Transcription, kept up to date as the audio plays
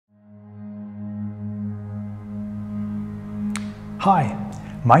Hi,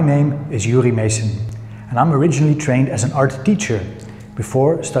 my name is Yoeri Meessen and I'm originally trained as an art teacher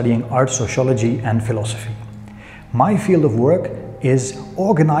before studying art sociology and philosophy. My field of work is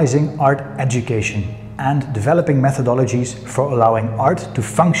organizing art education and developing methodologies for allowing art to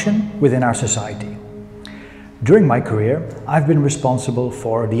function within our society. During my career, I've been responsible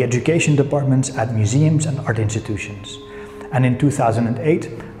for the education departments at museums and art institutions. And in 2008,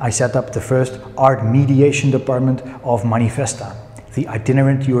 I set up the first art mediation department of Manifesta, the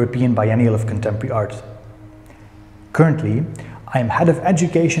itinerant European Biennial of Contemporary Art. Currently, I am head of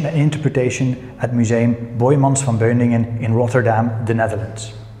education and interpretation at Museum Boijmans van Beuningen in Rotterdam, the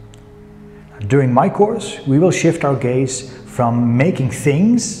Netherlands. During my course, we will shift our gaze from making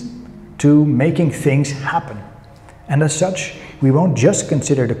things to making things happen. And as such, we won't just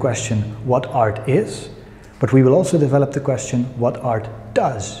consider the question what art is, but we will also develop the question what art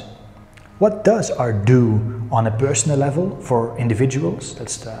does. What does art do on a personal level for individuals?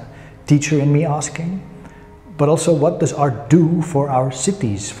 That's the teacher in me asking. But also, what does art do for our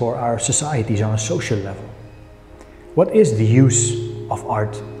cities, for our societies on a social level? What is the use of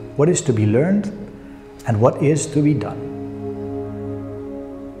art? What is to be learned and what is to be done?